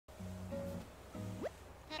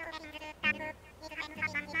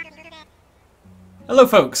Hello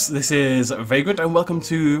folks, this is Vagrant and welcome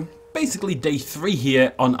to basically day 3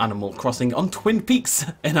 here on Animal Crossing, on Twin Peaks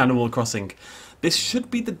in Animal Crossing. This should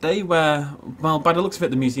be the day where, well, by the looks of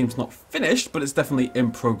it, the museum's not finished, but it's definitely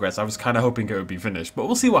in progress. I was kind of hoping it would be finished, but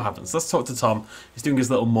we'll see what happens. Let's talk to Tom. He's doing his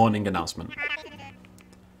little morning announcement.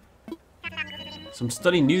 Some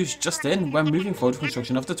stunning news just in. We're moving forward with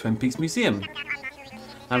construction of the Twin Peaks Museum.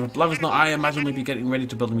 Now, if Blaver's not, I imagine we'd be getting ready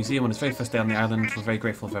to build a museum on its very first day on the island. We're very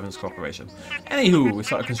grateful for everyone's cooperation. Anywho, we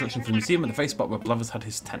started construction for the museum at the very spot where Blaver's had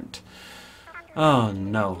his tent. Oh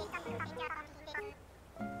no.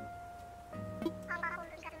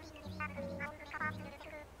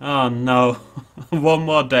 Oh no. One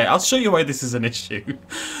more day. I'll show you why this is an issue.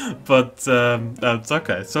 But, that's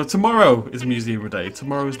okay. So tomorrow is museum day.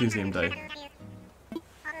 Tomorrow is museum day.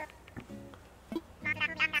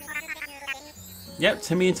 Yep,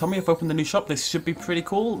 Timmy and Tommy have opened the new shop. This should be pretty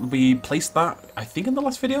cool. We placed that, I think, in the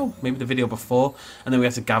last video, maybe the video before, and then we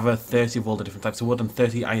had to gather 30 of all the different types of wood and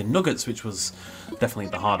 30 iron nuggets, which was definitely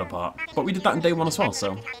the harder part. But we did that in day 1 as well,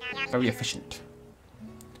 so very efficient.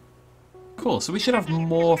 Cool, so we should have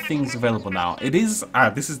more things available now. It is,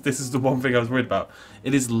 this is the one thing I was worried about.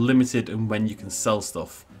 It is limited in when you can sell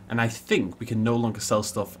stuff. And I think we can no longer sell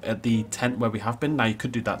stuff at the tent where we have been. Now you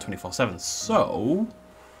could do that 24/7, so...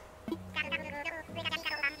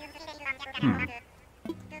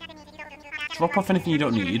 Drop off anything you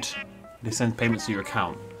don't need. They send payments to your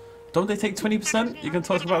account. Don't they take 20%? You can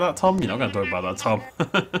talk about that, Tom? You're not going to talk about that, Tom.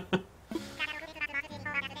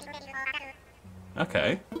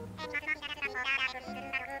 Okay.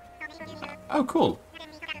 Oh, cool.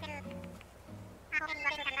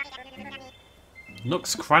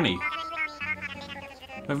 NOOK'S CRANNY.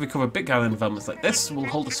 Whenever we cover big island developments like this, we'll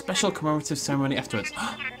hold a special commemorative ceremony afterwards.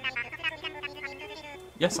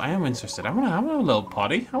 Yes, I am interested. I want a little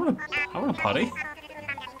party. I want a party.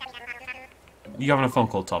 You're having a phone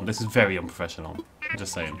call, Tom. This is very unprofessional. I'm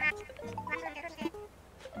just saying.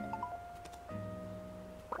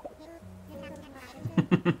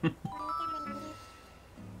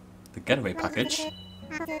 The getaway package.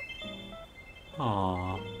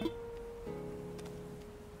 Aww.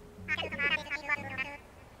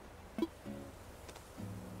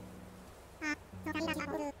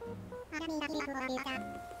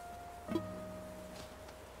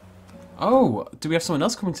 Oh, do we have someone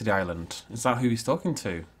else coming to the island? Is that who he's talking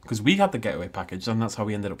to? Because we had the getaway package and that's how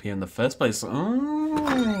we ended up here in the first place.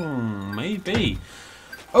 Maybe.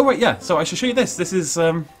 Oh, right, yeah. So I should show you this. This is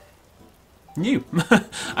new.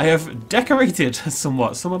 I have decorated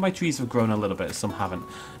somewhat. Some of my trees have grown a little bit, some haven't.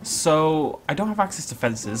 So I don't have access to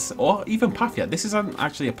fences or even path yet. This isn't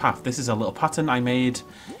actually a path. This is a little pattern I made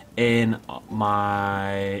in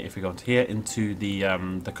my, if we go into here, into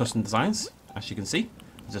the custom designs, as you can see.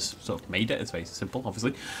 Just sort of made it. It's very simple,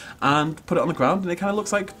 obviously, and put it on the ground, and it kind of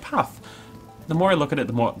looks like path. The more I look at it,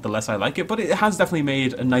 the less I like it, but it has definitely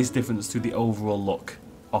made a nice difference to the overall look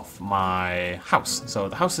of my house. So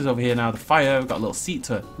the house is over here now. The fire, we've got a little seat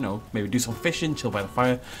to, you know, maybe do some fishing, chill by the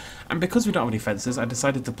fire. And because we don't have any fences, I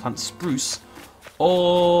decided to plant spruce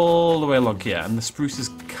all the way along here, and the spruce is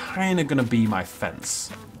kind of going to be my fence.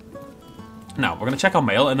 Now we're going to check our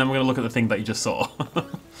mail, and then we're going to look at the thing that you just saw.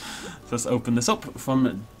 Let's open this up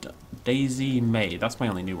from Daisy May. That's my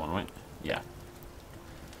only new one, right? Yeah.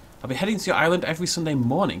 I'll be heading to your island every Sunday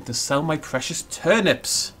morning to sell my precious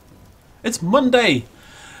turnips. It's Monday!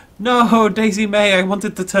 No, Daisy May, I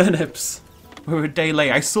wanted the turnips. We were a day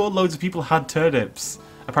late. I saw loads of people had turnips.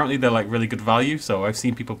 Apparently they're like really good value, so I've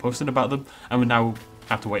seen people posting about them, and we now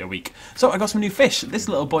have to wait a week. So I got some new fish. This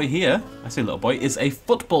little boy here, I say little boy, is a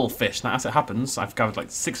football fish. Now as it happens, I've gathered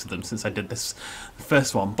like 6 of them since I did this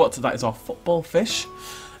first one, but that is our football fish.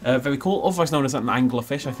 Very cool, otherwise known as an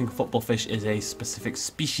anglerfish. I think football fish is a specific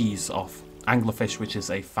species of anglerfish, which is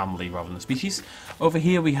a family rather than a species. Over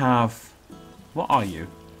here we have, what are you?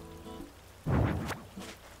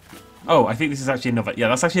 Oh, I think this is actually another, yeah,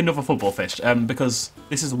 that's actually another football fish, because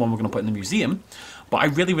this is the one we're going to put in the museum, but I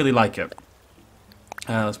really, really like it.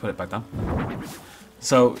 Let's put it back down.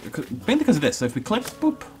 So, mainly because of this, so if we click,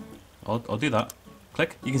 boop, I'll do that.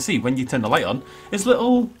 Click, you can see when you turn the light on, its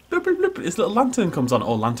little, bloop, bloop, bloop, its little lantern comes on,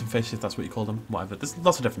 or lanternfish if that's what you call them, whatever. There's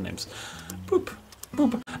lots of different names. Boop,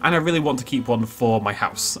 boop. And I really want to keep one for my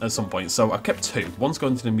house at some point, so I've kept 2. One's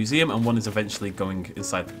going to the museum, and one is eventually going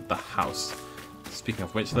inside the house. Speaking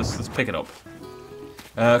of which, let's pick it up.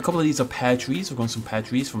 A couple of these are pear trees. We've got some pear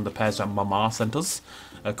trees from the pears that Mama sent us.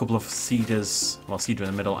 A couple of cedars, well, cedar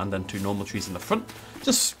in the middle, and then 2 normal trees in the front.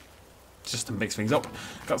 Just to mix things up.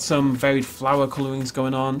 Got some varied flower colourings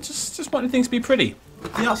going on. Just wanting things to be pretty.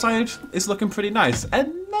 The outside is looking pretty nice.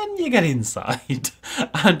 And then you get inside,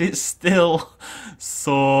 and it still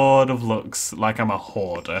sort of looks like I'm a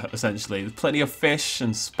hoarder, essentially. There's plenty of fish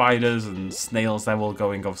and spiders and snails. They're all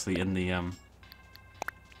going, obviously, in the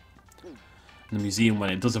museum when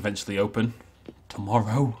it does eventually open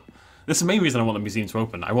tomorrow. That's the main reason I want the museum to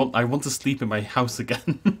open. I want to sleep in my house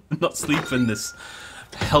again, not sleep in this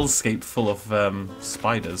hellscape full of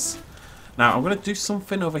spiders. Now I'm gonna do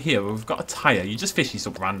something over here. We've got a tire. You just fish these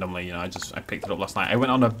up randomly, you know. I picked it up last night. I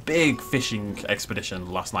went on a big fishing expedition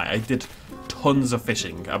last night. I did tons of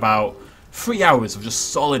fishing, about 3 hours of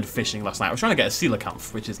just solid fishing last night. I was trying to get a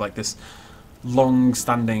coelacanth, which is like this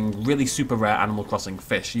long-standing, really super rare Animal Crossing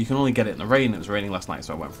fish. You can only get it in the rain. It was raining last night,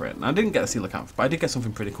 so I went for it. And I didn't get a coelacanth, but I did get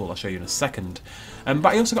something pretty cool. I'll show you in a second. But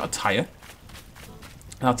I also got a tire.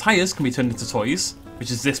 Now tires can be turned into toys,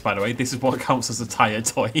 which is this, by the way. This is what counts as a tire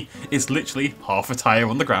toy. It's literally half a tire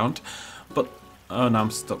on the ground. But oh no,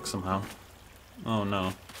 I'm stuck somehow. Oh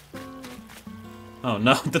no. Oh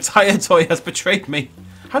no, the tire toy has betrayed me.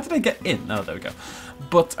 How did I get in? Oh, there we go.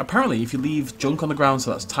 But apparently, if you leave junk on the ground,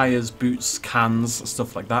 so that's tires, boots, cans,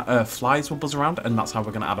 stuff like that, flies will buzz around, and that's how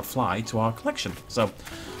we're going to add a fly to our collection. So,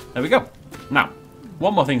 there we go. Now,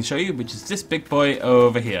 one more thing to show you, which is this big boy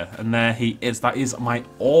over here. And there he is. That is my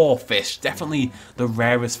ore fish. Definitely the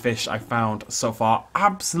rarest fish I found so far.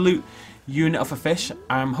 Absolute unit of a fish.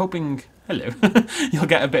 I'm hoping... Hello. You'll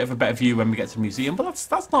get a bit of a better view when we get to the museum, but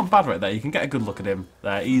that's not bad right there. You can get a good look at him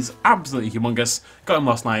there. He's absolutely humongous. Got him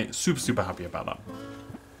last night. Super, super happy about that.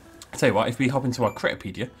 I'll tell you what, if we hop into our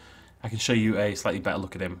Critterpedia, I can show you a slightly better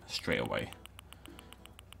look at him straight away.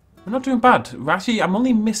 We're not doing bad. Actually, I'm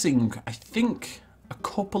only missing, I think, a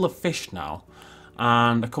couple of fish now.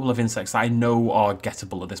 And a couple of insects that I know are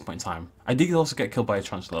gettable at this point in time. I did also get killed by a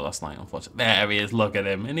tarantula last night, unfortunately. There he is, look at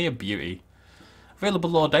him. Isn't he a beauty?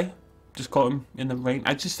 Available all day. Just caught him in the rain.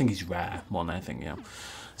 I just think he's rare more than anything, yeah.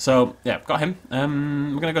 So, yeah, got him.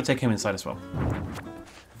 We're going to go take him inside as well.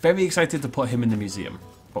 Very excited to put him in the museum,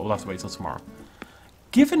 but we'll have to wait till tomorrow.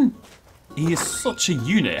 Given he is such a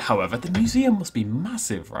unit, however, the museum must be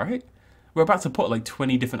massive, right? We're about to put like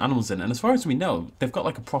 20 different animals in, and as far as we know, they've got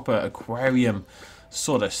like a proper aquarium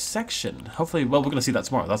sort of section. Hopefully, well, we're going to see that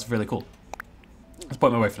tomorrow. That's really cool. Let's put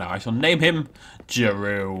him away for now. I shall name him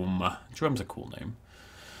Jerome. Jerome's a cool name.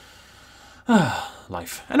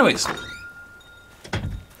 Life. Anyways,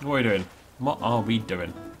 what are we doing? What are we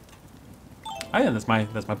doing? Oh yeah, there's my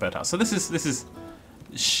birdhouse. So this is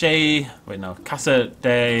Casa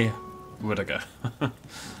de Rudiger. Oh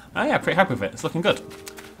yeah, pretty happy with it. It's looking good.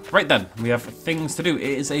 Right then, we have things to do. It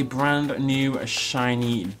is a brand new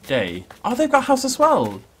shiny day. Oh, they've got a house as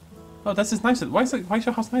well. Oh, this is nicer. Why is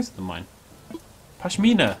your house nicer than mine?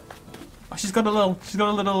 Pashmina. Oh, she's got a little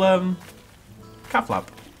cat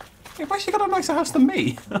flap. Hey, why she got a nicer house than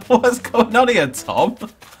me? What's going on here, Tom?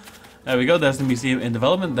 There we go. There's the museum in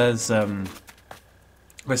development. There's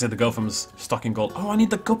where's the girl from Stocking Gold? Oh, I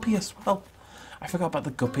need the guppy as well. I forgot about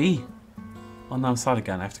the guppy. Oh no, I'm sad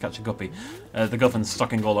again. I have to catch a guppy. The girl from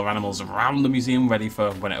Stocking all our animals around the museum, ready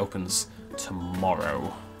for when it opens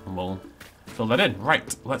tomorrow. And we'll fill that in.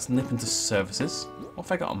 Right, let's nip into services. What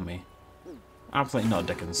have I got on me? Absolutely not a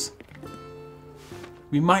Dickens.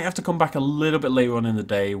 We might have to come back a little bit later on in the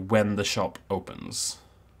day when the shop opens.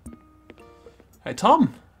 Hey,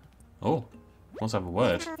 Tom! Oh, wants to have a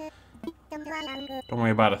word. Don't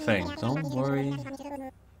worry about a thing. Don't worry.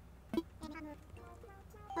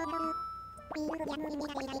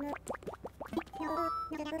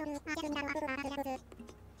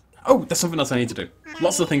 Oh, there's something else I need to do.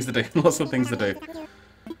 Lots of things to do. Lots of things to do.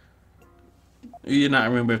 You're not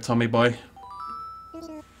in a room with Tommy boy.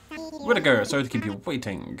 Whittaker, sorry to keep you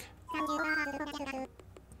waiting.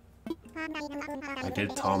 I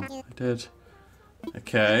did, Tom. I did.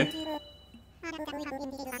 Okay.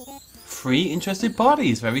 3 interested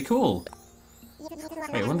parties. Very cool.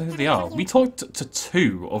 Wait, I wonder who they are. We talked to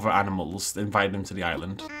 2 other animals, invited them to the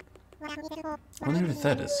island. I wonder who the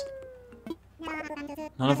third is.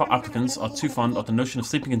 None of our applicants are too fond of the notion of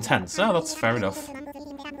sleeping in tents. Oh, that's fair enough.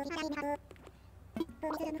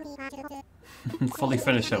 Fully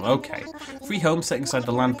finished home. Okay. Free home set inside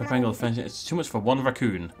the land preparing all the furniture. It's too much for one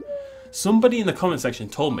raccoon. Somebody in the comment section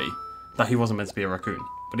told me that he wasn't meant to be a raccoon.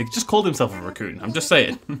 But he just called himself a raccoon. I'm just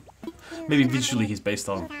saying. Maybe visually he's based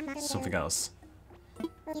on something else.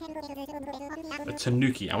 A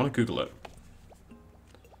tanuki. I want to Google it.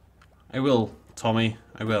 I will, Tommy.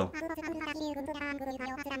 I will.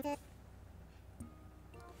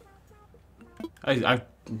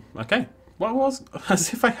 Okay. What was?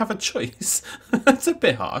 As if I have a choice. That's a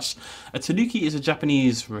bit harsh. A tanuki is a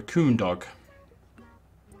Japanese raccoon dog.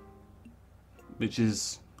 Which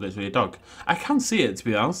is literally a dog. I can see it, to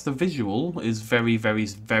be honest. The visual is very, very,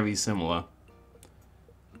 very similar.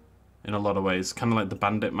 In a lot of ways. Kind of like the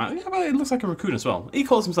bandit man. Yeah, but it looks like a raccoon as well. He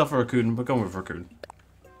calls himself a raccoon, but going with raccoon.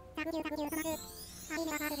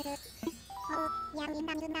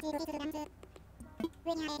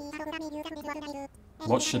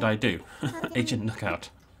 What should I do? Agent Knockout.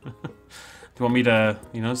 Do you want me to,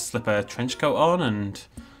 you know, slip a trench coat on and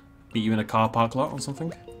meet you in a car park lot or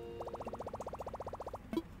something?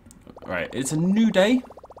 Right, it's a new day.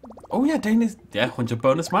 Oh yeah, Dana's, yeah, 100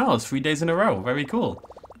 bonus miles, 3 days in a row. Very cool.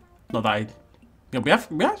 Not that I, you know, we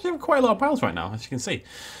actually have quite a lot of miles right now, as you can see.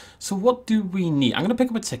 So what do we need? I'm going to pick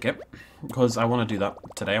up a ticket because I want to do that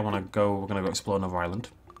today. We're going to go explore another island.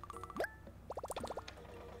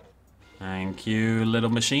 Thank you,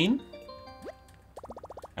 little machine.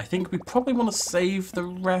 I think we probably want to save the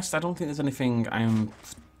rest. I don't think there's anything I'm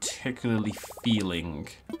particularly feeling.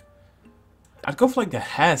 I'd go for like the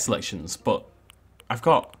hair selections, but I've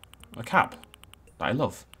got a cap that I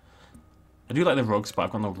love. I do like the rugs, but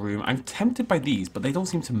I've got no room. I'm tempted by these, but they don't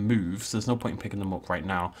seem to move, so there's no point in picking them up right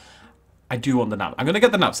now. I do want the knapsack. I'm going to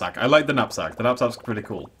get the knapsack. I like the knapsack. The knapsack's pretty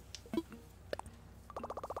cool.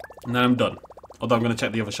 And then I'm done. Although I'm going to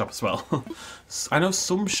check the other shop as well. I know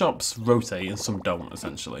some shops rotate and some don't,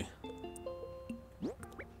 essentially. Do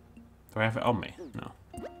I have it on me? No.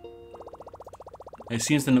 It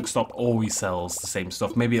seems the Nook shop always sells the same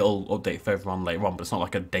stuff. Maybe it'll update further on later on, but it's not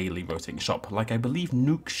like a daily rotating shop, like I believe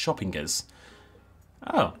Nook Shopping is.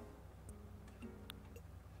 Oh.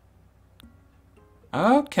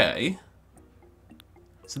 Okay.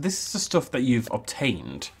 So this is the stuff that you've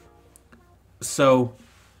obtained. So...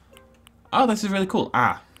 Oh, this is really cool.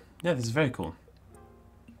 Ah. Yeah, this is very cool.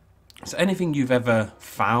 So anything you've ever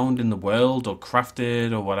found in the world or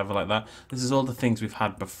crafted or whatever like that, this is all the things we've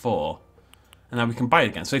had before. And now we can buy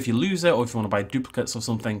it again. So if you lose it or if you want to buy duplicates or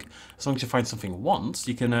something, as long as you find something once,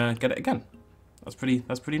 you can get it again. That's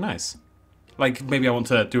pretty nice. Like, maybe I want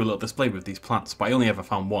to do a little display with these plants, but I only ever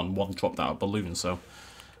found one. One dropped out of balloon, so...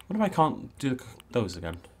 What if I can't do those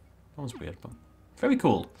again? That was weird, but... Very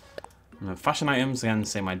cool. And then fashion items, again,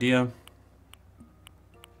 same idea.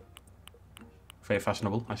 Very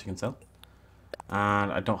fashionable, as you can tell.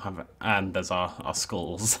 And I don't have it. And there's our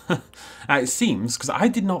skulls. It seems, because I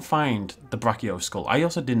did not find the Brachio skull. I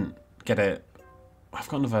also didn't get it... I've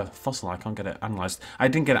got another fossil, I can't get it analysed. I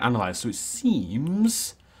didn't get it analysed, so it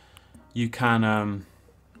seems... You can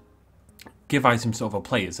give items to other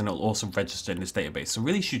players and it'll also register in this database. So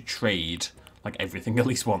really you should trade like everything at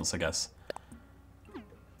least once, I guess.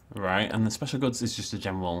 Right, and the special goods is just the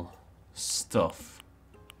general stuff.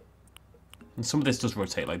 And some of this does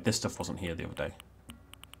rotate, like this stuff wasn't here the other day.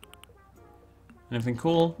 Anything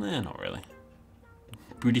cool? Eh, not really.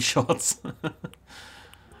 Booty shorts. Okay,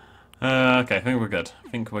 I think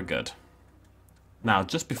we're good. Now,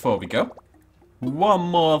 just before we go, one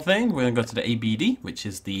more thing, we're going to go to the ABD, which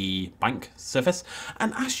is the bank surface.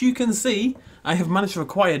 And as you can see, I have managed to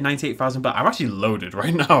acquire 98,000, but I'm actually loaded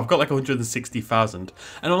right now. I've got like 160,000.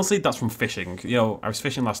 And honestly, that's from fishing. You know, I was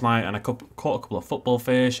fishing last night and I caught a couple of football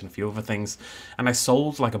fish and a few other things. And I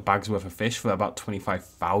sold like a bag's worth of fish for about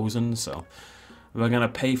 25,000. So we're going to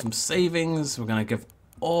pay from savings. We're going to give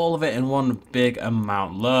all of it in one big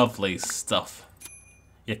amount. Lovely stuff.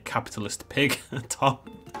 You capitalist pig, Tom.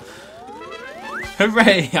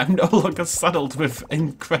 Hooray! I'm no longer saddled with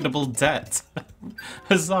incredible debt.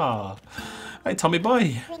 Huzzah! Hey, Tommy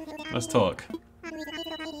boy. Let's talk.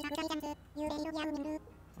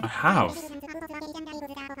 I have.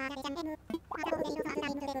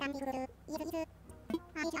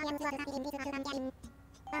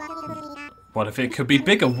 What if it could be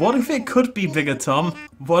bigger? What if it could be bigger, Tom?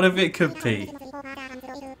 What if it could be?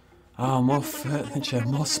 Oh, more furniture,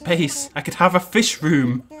 more space. I could have a fish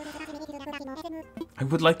room. I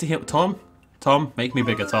would like to hear... Tom? Tom, make me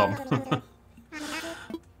bigger, Tom.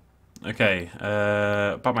 Okay,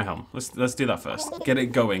 about my helm. Let's do that first. Get it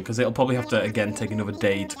going, because it'll probably have to, again, take another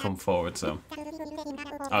day to come forward, so...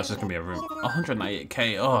 Oh, it's just going to be a room.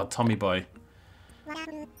 198k. Oh, Tommy boy.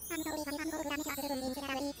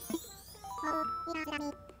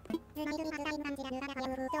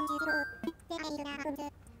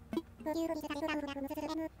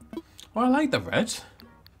 Oh, I like the red.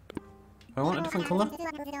 I want a different colour.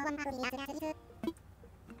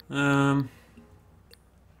 I'm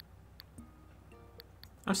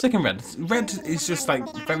sticking red. Red is just like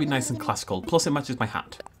very nice and classical. Plus it matches my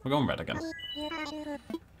hat. We're going red again.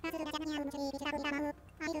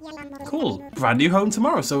 Cool. Brand new home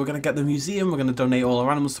tomorrow. So we're going to get the museum. We're going to donate all our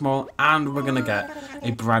animals tomorrow. And we're going to get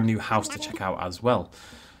a brand new house to check out as well.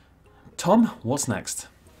 Tom, what's next?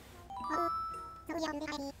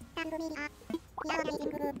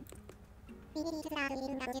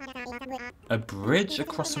 A bridge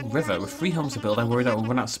across a river. With 3 homes to build, I'm worried that we'll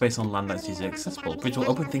run out of space on land that's easily accessible. Bridge will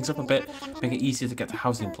open things up a bit, make it easier to get to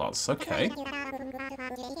housing plots. Okay.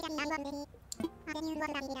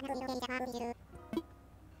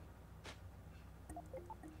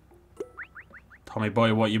 Tommy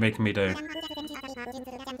boy, what are you making me do?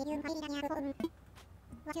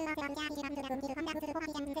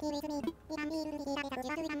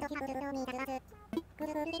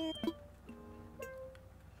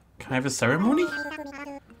 Can I have a ceremony?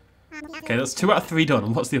 Okay, that's 2 out of 3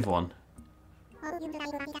 done. What's the other one?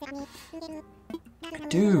 I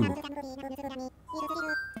do.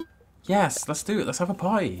 Yes, let's do it. Let's have a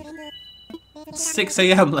pie. 6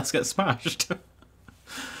 AM, let's get smashed.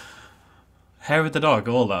 Hair of the dog,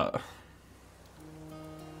 all that.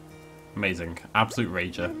 Amazing. Absolute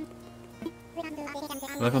rager.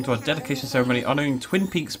 Welcome to our dedication ceremony honouring Twin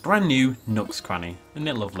Peaks' brand new Nook's Cranny. Isn't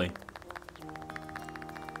it lovely?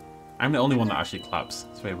 I'm the only one that actually claps.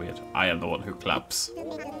 It's very weird. I am the one who claps.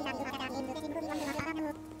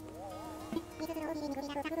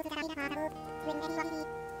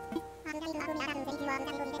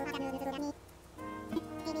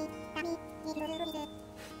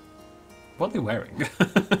 What are they wearing?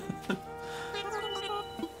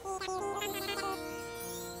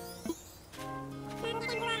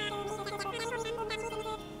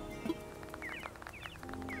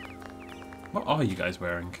 What are you guys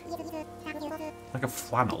wearing? Like a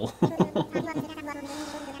flannel.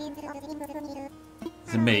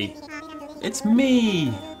 Is it me? It's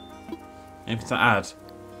me! Anything to add?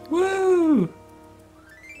 Woo!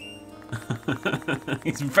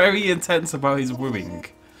 He's very intense about his wooing.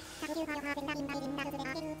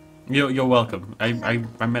 You're welcome. I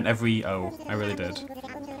meant every O. I really did.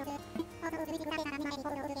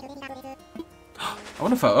 I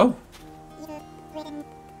want a photo.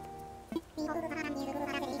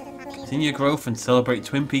 Continue your growth and celebrate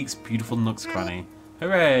Twin Peaks' beautiful Nook's Cranny.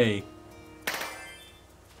 Hooray!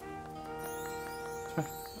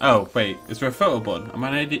 Oh, wait. Is there a photo button? Am I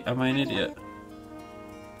an idiot?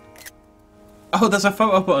 Oh, there's a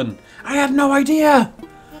photo button! I had no idea!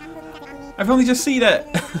 I've only just seen it!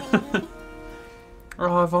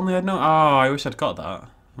 Oh, I've only had no... Oh, I wish I'd got that.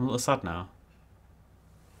 I'm a little sad now.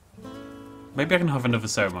 Maybe I can have another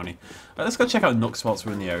ceremony. Right, let's go check out Nook's whilst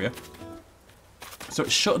we're in the area. So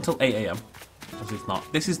it's shut until 8 AM. Obviously it's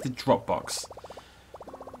not. This is the drop box.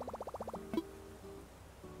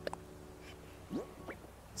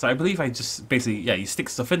 So I believe I just basically, yeah, you stick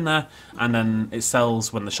stuff in there and then it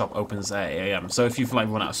sells when the shop opens at 8 AM. So if you've like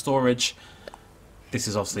run out of storage, this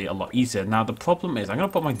is obviously a lot easier. Now the problem is, I'm going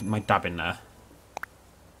to put my dab in there.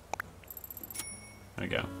 There we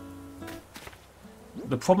go.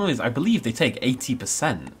 The problem is, I believe they take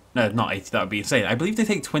 80%. No, not 80, that would be insane. I believe they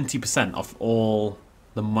take 20% off all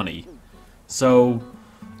the money. So,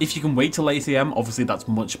 if you can wait till 8 AM, obviously that's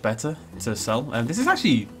much better to sell. And this is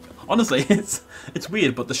actually, honestly, it's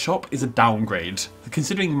weird, but the shop is a downgrade.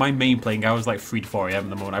 Considering my main playing hours like 3 to 4 AM at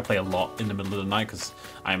the moment, I play a lot in the middle of the night because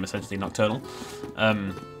I am essentially nocturnal.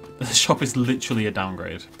 The shop is literally a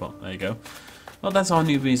downgrade, but there you go. Well, that's our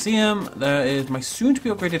new museum. There is my soon-to-be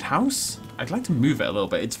upgraded house. I'd like to move it a little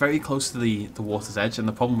bit. It's very close to the water's edge, and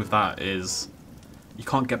the problem with that is you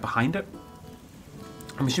can't get behind it.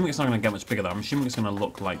 I'm assuming it's not going to get much bigger, though. I'm assuming it's going to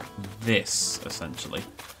look like this, essentially.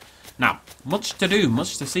 Now, much to do,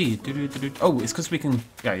 much to see. Oh, it's because we can...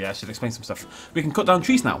 Yeah, I should explain some stuff. We can cut down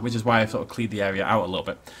trees now, which is why I've sort of cleared the area out a little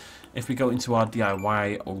bit. If we go into our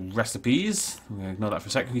DIY recipes, I'm going to ignore that for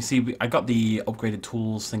a second. You see, I got the upgraded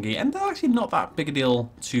tools thingy, and they're actually not that big a deal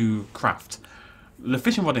to craft. The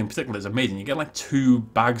fishing rod in particular is amazing. You get like 2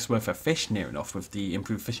 bags worth of fish near enough with the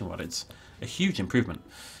improved fishing rod. It's a huge improvement.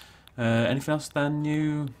 Anything else then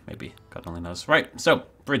new? Maybe. God only knows. Right, so,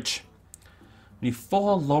 bridge. We need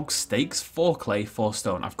 4 log stakes, 4 clay, 4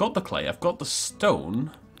 stone. I've got the clay, I've got the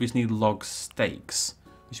stone. We just need log stakes,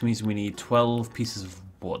 which means we need 12 pieces of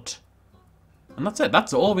wood. And that's it.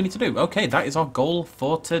 That's all we need to do. Okay, that is our goal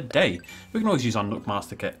for today. We can always use our Nook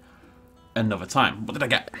Master Kit another time. What did I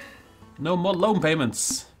get? No more loan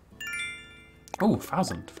payments. Oh,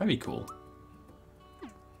 1,000. Very cool.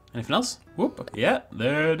 Anything else? Whoop. Yeah,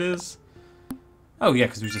 there it is. Oh, yeah,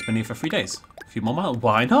 because we've just been here for 3 days. A few more miles.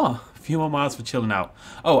 Why not? A few more miles for chilling out.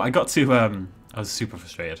 Oh, I got to... I was super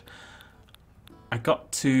frustrated. I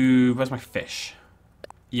got to... Where's my fish?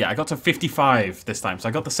 Yeah, I got to 55 this time, so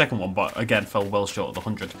I got the second one, but again, fell well short of the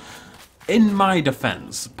 100. In my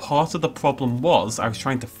defense, part of the problem was I was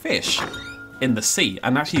trying to fish in the sea,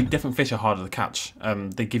 and actually different fish are harder to catch.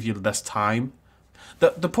 They give you less time.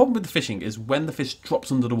 The problem with the fishing is when the fish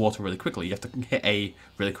drops under the water really quickly, you have to hit A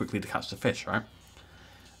really quickly to catch the fish, right?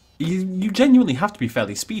 You genuinely have to be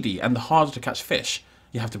fairly speedy, and the harder to catch fish,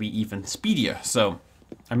 you have to be even speedier. So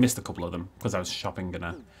I missed a couple of them because I was shopping in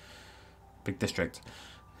a big district.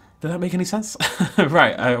 Did that make any sense?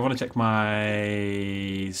 Right, I want to check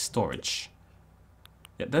my storage.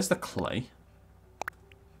 Yeah, there's the clay.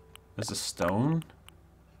 There's the stone.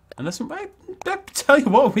 And there's some... I tell you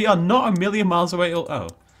what, we are not a million miles away. Oh.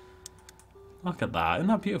 Look at that. Isn't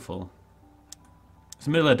that beautiful? It's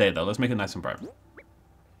the middle of the day, though. Let's make it nice and bright.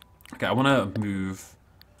 Okay, I want to move...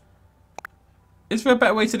 Is there a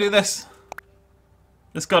better way to do this?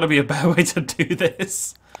 There's got to be a better way to do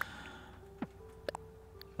this.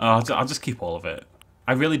 Oh, I'll just keep all of it.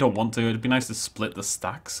 I really don't want to. It'd be nice to split the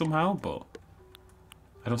stack somehow, but...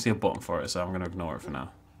 I don't see a button for it, so I'm going to ignore it for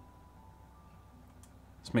now.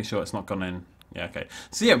 Let's make sure it's not gone in. Yeah, okay.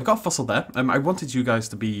 So yeah, we've got a fossil there. I wanted you guys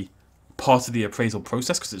to be part of the appraisal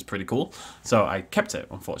process because it's pretty cool. So I kept it,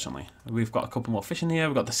 unfortunately. We've got a couple more fish in here.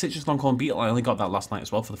 We've got the citrus longhorn beetle. I only got that last night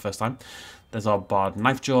as well for the first time. There's our barred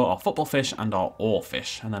knife jaw, our football fish, and our oar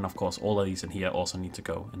fish. And then, of course, all of these in here also need to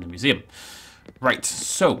go in the museum. Right,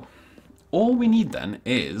 so all we need then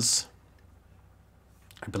is,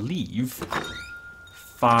 I believe,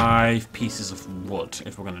 5 pieces of wood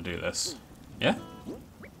if we're going to do this. Yeah?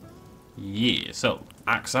 Yeah, so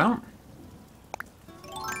axe out.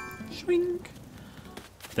 Swing.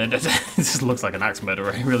 This looks like an axe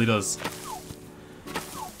murderer, it really does.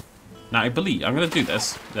 Now I believe I'm gonna do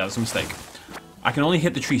this. Yeah, that's a mistake. I can only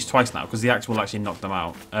hit the trees twice now because the axe will actually knock them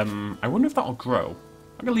out. I wonder if that'll grow.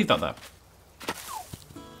 I'm gonna leave that there.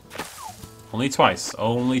 Only twice.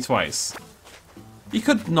 Only twice. You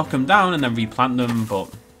could knock them down and then replant them,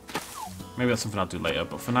 but maybe that's something I'll do later.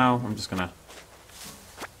 But for now, I'm just gonna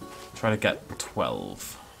try to get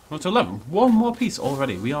 12. Well, to 11. One more piece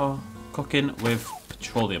already. We are cooking with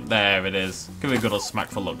petroleum. There it is. Give it a good old smack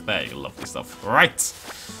for luck. There you lovely stuff. Right.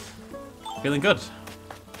 Feeling good.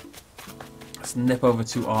 Let's nip over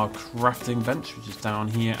to our crafting bench, which is down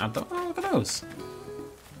here at the... Oh, look at those.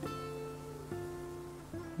 I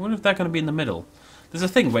wonder if they're going to be in the middle. There's a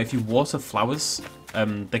thing where if you water flowers,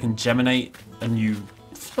 they can germinate a new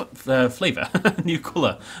flavour, a new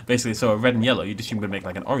colour, basically. So a red and yellow, you'd assume we'd make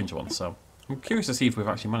like an orange one. So I'm curious to see if we've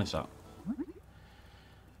actually managed that.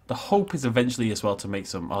 The hope is eventually as well to make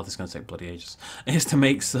some... Oh, this is going to take bloody ages. Is to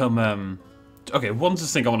make some... Okay, one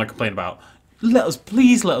just thing I want to complain about.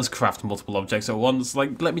 Please let us craft multiple objects at once.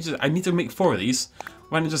 Like, I need to make 4 of these.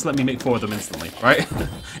 Why don't you just let me make 4 of them instantly, right?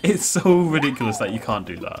 It's so ridiculous that you can't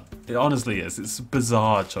do that. It honestly is. It's a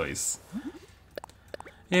bizarre choice.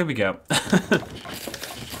 Here we go.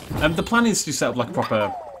 The plan is to set up like a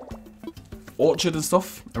proper orchard and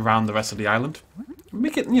stuff around the rest of the island.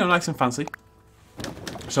 Make it, nice and fancy.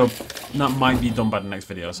 So that might be done by the next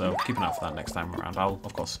video, so keep an eye out for that next time around. I'll,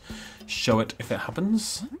 of course, show it if it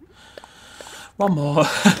happens. One more.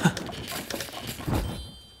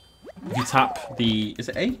 If you tap the... Is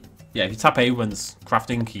it A? Yeah, if you tap A when it's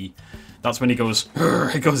crafting, that's when he goes...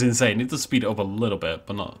 It goes insane. It does speed it up a little bit,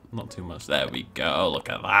 but not too much. There we go. Look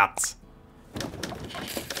at that.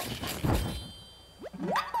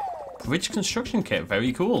 Bridge construction kit.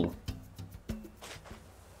 Very cool.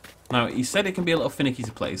 Now, he said it can be a little finicky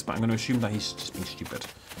to place, but I'm going to assume that he's just being stupid.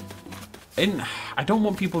 I don't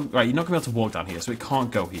want people... Right, you're not going to be able to walk down here, so it can't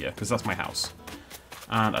go here, because that's my house.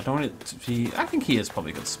 And I don't want it to be... I think here is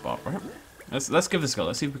probably a good spot, right? Let's give this a go.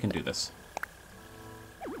 Let's see if we can do this.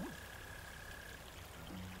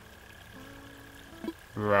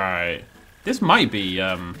 Right. This might be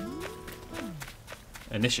an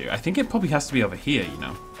issue. I think it probably has to be over here,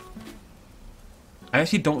 I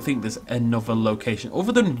actually don't think there's another location.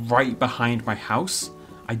 Other than right behind my house,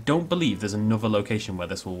 I don't believe there's another location where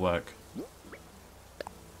this will work.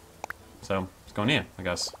 So, let's go in here, I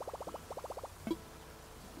guess.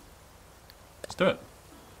 Let's do it.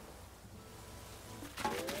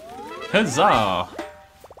 Huzzah!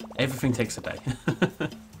 Everything takes a day.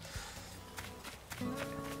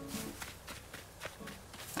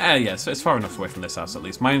 Yeah, so it's far enough away from this house at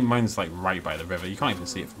least. Mine's like right by the river. You can't even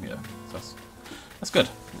see it from here. So that's good.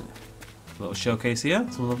 A little showcase here.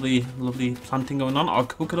 Some lovely planting going on. Our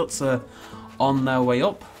coconuts are on their way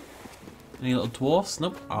up. Any little dwarfs?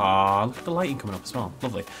 Nope. Ah, look at the lighting coming up as well.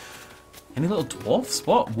 Lovely. Any little dwarfs?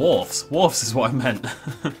 What? Wharfs. Wharfs is what I meant.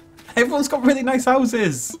 Everyone's got really nice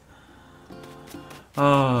houses.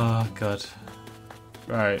 Oh, God.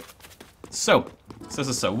 Right. So,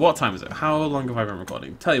 what time is it? How long have I been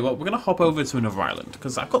recording? Tell you what, we're going to hop over to another island,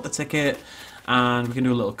 because I've got the ticket, and we can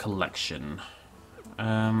do a little collection.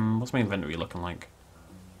 What's my inventory looking like?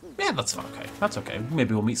 Yeah, that's okay. That's okay.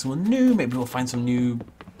 Maybe we'll meet someone new. Maybe we'll find some new,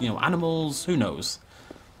 you know, animals. Who knows?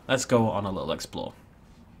 Let's go on a little explore.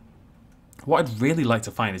 What I'd really like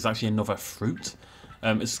to find is actually another fruit.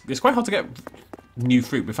 It's quite hard to get new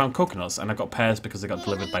fruit. We found coconuts, and I got pears because they got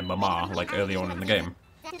delivered by Mama, like earlier on in the game.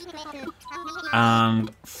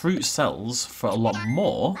 And fruit sells for a lot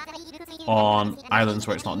more on islands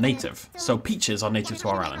where it's not native. So peaches are native to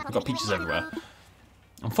our island. We've got peaches everywhere.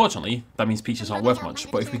 Unfortunately, that means peaches aren't worth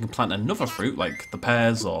much, but if we can plant another fruit, like the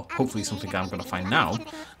pears, or hopefully something I'm going to find now,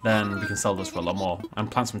 then we can sell those for a lot more,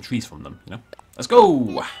 and plant some trees from them, you know? Let's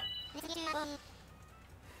go!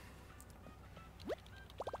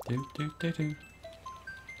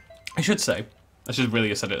 I should say, I should really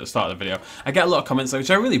have said it at the start of the video, I get a lot of comments,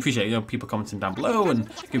 which I really appreciate, you know, people commenting down below and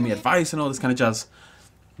giving me advice and all this kind of jazz.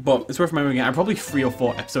 But it's worth remembering, I'm probably 3 or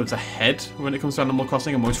 4 episodes ahead when it comes to Animal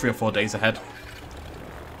Crossing, and most 3 or 4 days ahead.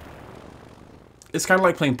 It's kind of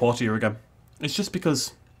like playing Portia again. It's just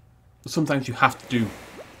because sometimes you have to do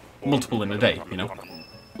multiple in a day, you know?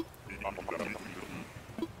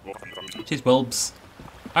 Cheers, bulbs.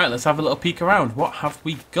 Alright, let's have a little peek around. What have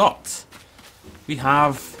we got? We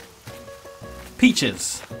have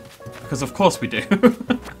peaches. Because of course we do.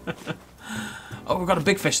 Oh, we've got a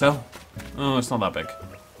big fish though. Oh, it's not that big.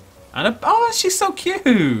 And oh, she's so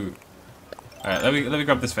cute! Alright, let me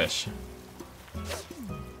grab this fish.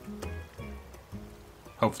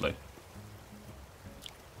 Hopefully.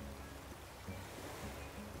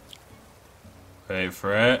 Wait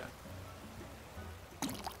for it.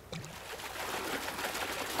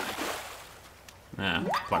 Yeah,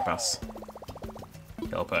 black bass.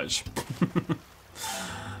 Yellow perch.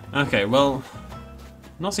 Okay, well,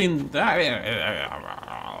 not seen that.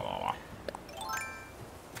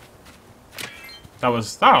 That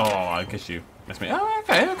was. Oh, I guess you missed me. Oh,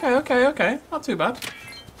 okay. Not too bad.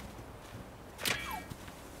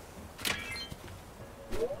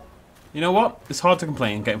 You know what? It's hard to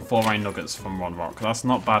complain getting 4 iron nuggets from 1 rock. That's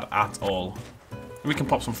not bad at all. And we can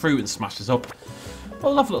pop some fruit and smash this up.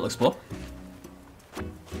 We'll have a little explore. I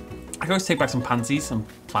can always take back some pansies and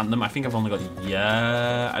plant them. I think I've only got,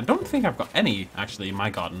 yeah, I don't think I've got any actually in my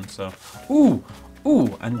garden. So, ooh,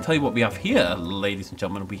 and tell you what we have here, ladies and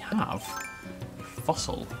gentlemen, we have a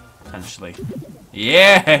fossil potentially.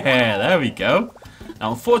 Yeah, there we go.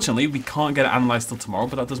 Now, unfortunately, we can't get it analysed till tomorrow,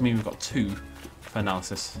 but that does mean we've got 2 for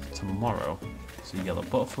analysis tomorrow. So yellow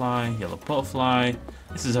butterfly.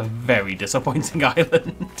 This is a very disappointing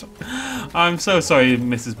island. I'm so sorry,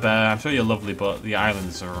 Mrs. Bear. I'm sure you're lovely, but the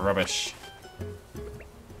islands are rubbish.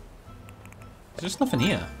 There's just nothing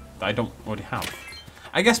here that I don't already have.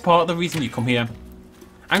 I guess part of the reason you come here,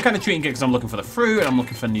 I'm kind of treating it because I'm looking for the fruit, and I'm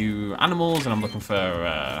looking for new animals, and I'm looking for,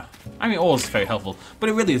 I mean, all is very helpful. But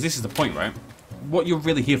it really is, this is the point, right? What you're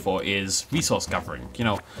really here for is resource gathering. You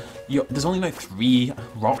know, there's only like 3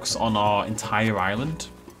 rocks on our entire island.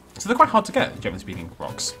 So they're quite hard to get, generally speaking,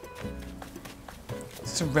 rocks. Is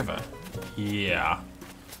this a river? Yeah.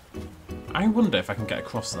 I wonder if I can get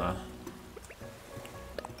across there.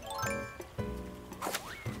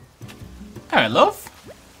 Hey, love.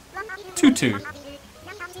 Tutu.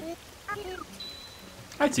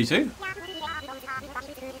 Hi, Tutu.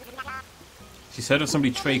 She's heard of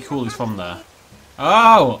somebody Trey Cool who's from there.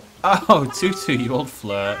 Oh! Oh, Tutu, you old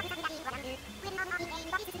flirt.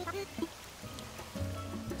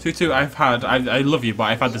 Tutu, I love you, but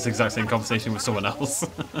I've had this exact same conversation with someone else.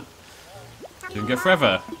 Doing it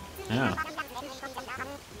forever. Yeah.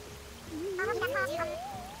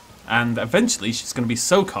 And eventually she's going to be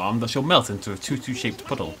so calm that she'll melt into a tutu-shaped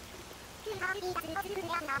puddle.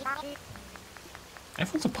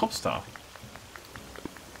 Everyone's a pop star.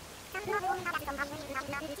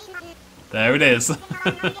 There it is.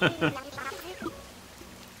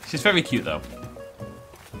 She's very cute though.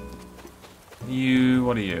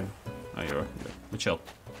 What are you? Oh, you're chill.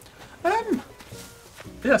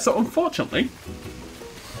 Yeah, so unfortunately,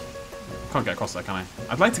 can't get across there, can I?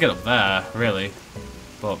 I'd like to get up there, really,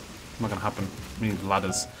 but not gonna happen. We need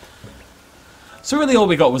ladders. So really, all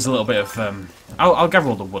we got was a little bit of. I'll gather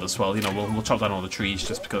all the wood as well. You know, we'll chop down all the trees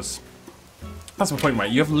just because. That's the point, right?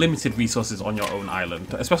 You have limited resources on your own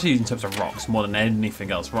island, especially in terms of rocks, more than anything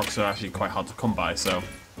else. Rocks are actually quite hard to come by, so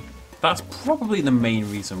that's probably the main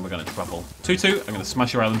reason we're going to travel. Tutu, I'm going to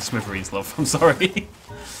smash your island to smithereens, love. I'm sorry.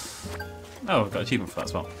 Oh, we've got an achievement for that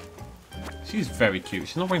as well. She's very cute.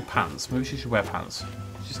 She's not wearing pants. Maybe she should wear pants.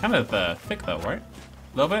 She's kind of thick, though, right?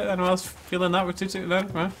 A little bit? Anyone else feeling that with Tutu?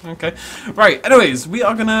 No? Okay. Right, anyways, we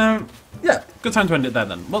are going to... Yeah, good time to end it there,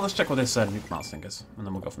 then. Well, let's check what this Nook Mouse thing is, and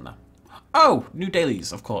then we'll go from there. Oh, new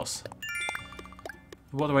dailies, of course.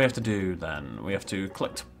 What do we have to do then? We have to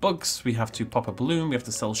collect bugs, we have to pop a balloon, we have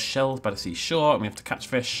to sell shells by the seashore, and we have to catch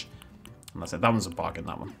fish. And that's it. That one's a bargain,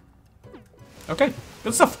 that one. Okay,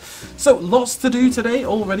 good stuff. So, lots to do today,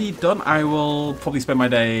 already done. I will probably spend my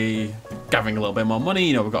day gathering a little bit more money.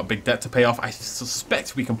 You know, we've got a big debt to pay off. I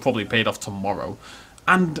suspect we can probably pay it off tomorrow.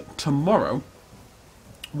 And tomorrow,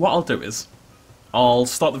 what I'll do is, I'll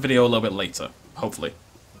start the video a little bit later, hopefully.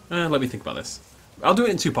 Let me think about this. I'll do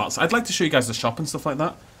it in 2 parts. I'd like to show you guys the shop and stuff like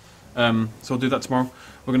that. So we'll do that tomorrow.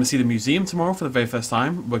 We're going to see the museum tomorrow for the very first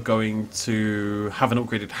time. We're going to have an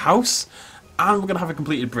upgraded house. And we're going to have a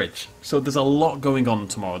completed bridge. So there's a lot going on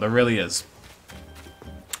tomorrow. There really is.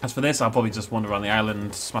 As for this, I'll probably just wander around the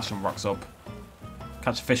island, smash some rocks up,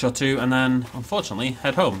 catch a fish or two, and then, unfortunately,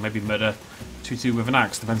 head home. Maybe murder Tutu with an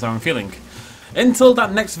axe. Depends how I'm feeling. Until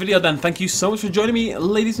that next video then, thank you so much for joining me,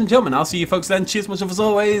 ladies and gentlemen. I'll see you folks then. Cheers much as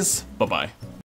always. Bye-bye.